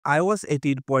iOS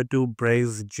 18.2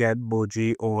 brings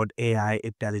Genmoji on AI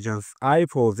intelligence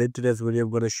iPhones. In today's video, I'm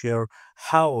going to share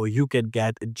how you can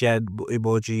get Gen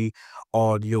emoji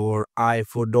on your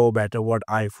iPhone, no matter what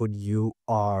iPhone you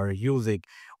are using.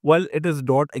 Well, it is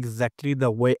not exactly the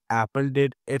way Apple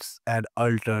did. It's an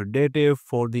alternative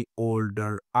for the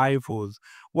older iPhones.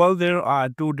 Well, there are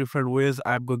two different ways.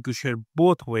 I'm going to share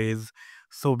both ways.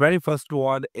 So, very first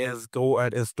one is go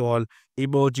and install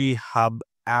Emoji Hub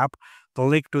app. The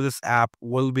link to this app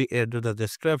will be in the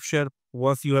description.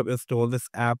 Once you have installed this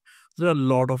app, there are a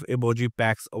lot of emoji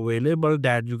packs available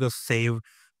that you can save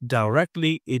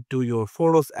directly into your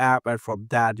Photos app, and from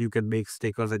that you can make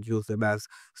stickers and use them as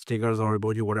stickers or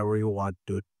emoji, whatever you want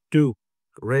to do.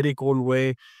 Really cool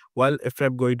way. Well, if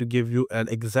I'm going to give you an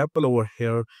example over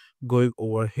here, going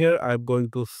over here, I'm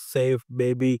going to save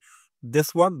maybe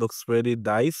this one looks really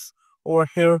nice over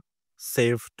here.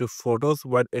 Save to photos.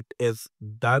 When it is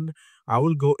done, I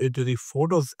will go into the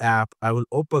Photos app. I will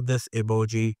open this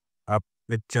emoji up.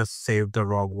 It just saved the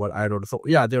wrong one. I don't know. So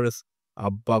yeah, there is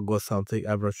a bug or something.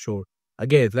 I'm not sure.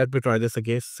 Again, let me try this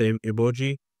again. Same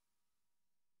emoji.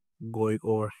 Going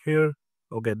over here.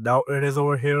 Okay, now it is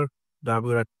over here. Now I'm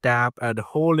gonna tap and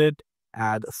hold it,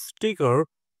 add sticker,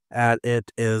 and it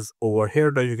is over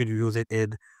here. Now you can use it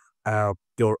in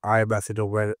your iMessage or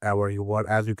wherever you want.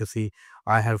 As you can see,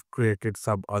 I have created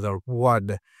some other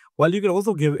one. Well, you can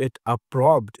also give it a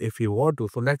prompt if you want to.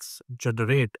 So let's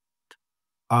generate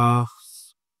a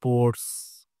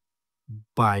sports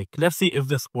bike. Let's see if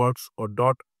this works or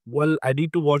not. Well, I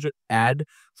need to watch an ad,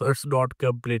 so it's not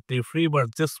completely free,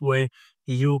 but this way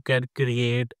you can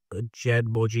create a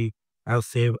Genmoji and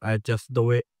save just the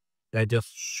way I just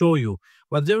show you.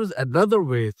 But there is another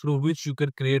way through which you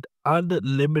can create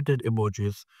unlimited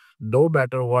emojis. No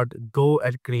matter what, go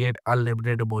and create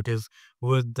unlimited emojis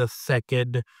with the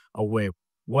second way.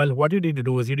 Well, what you need to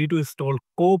do is you need to install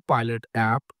Copilot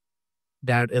app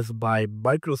that is by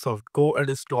Microsoft. Go and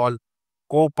install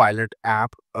Copilot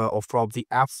app or from the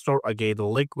App Store. Again, the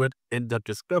link with in the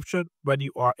description. When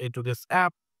you are into this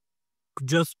app,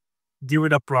 just give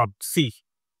it a prompt. See,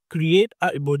 create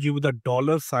an emoji with a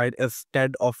dollar sign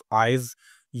instead of eyes.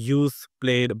 Use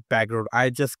plain background. I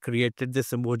just created this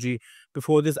emoji.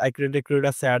 Before this, I created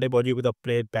a sad emoji with a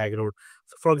plain background.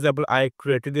 So for example, I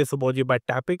created this emoji by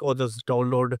tapping on this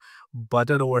download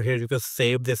button over here. You can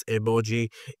save this emoji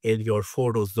in your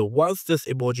photos. So once this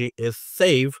emoji is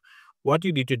saved, what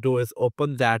you need to do is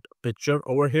open that picture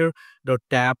over here. Now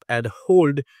tap and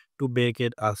hold to make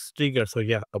it a sticker. So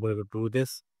yeah, I'm going to do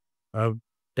this.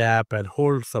 Tap and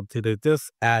hold something like this,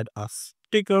 add a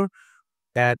sticker,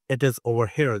 and it is over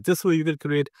here. This way you can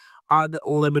create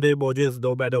unlimited emojis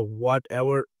no matter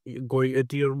whatever going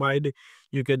into your mind.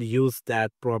 You can use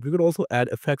that prompt. You can also add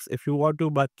effects if you want to,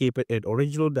 but keep it in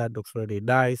original. That looks really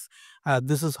nice.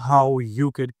 This is how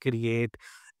you can create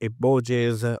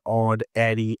emojis on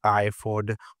any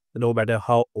iPhone. No matter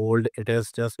how old it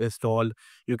is, just install.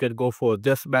 You can go for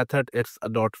this method. It's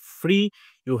not free.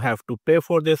 You have to pay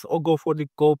for this, or go for the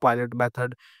Copilot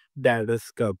method that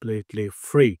is completely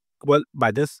free. Well,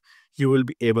 by this, you will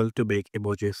be able to make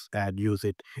emojis and use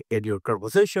it in your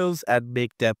conversations and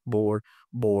make them more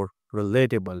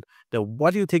relatable. Now,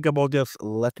 what do you think about this?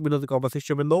 Let me know in the comment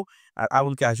section below, and I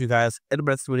will catch you guys in the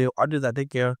next video. Until then,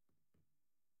 take care.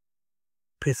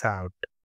 Peace out.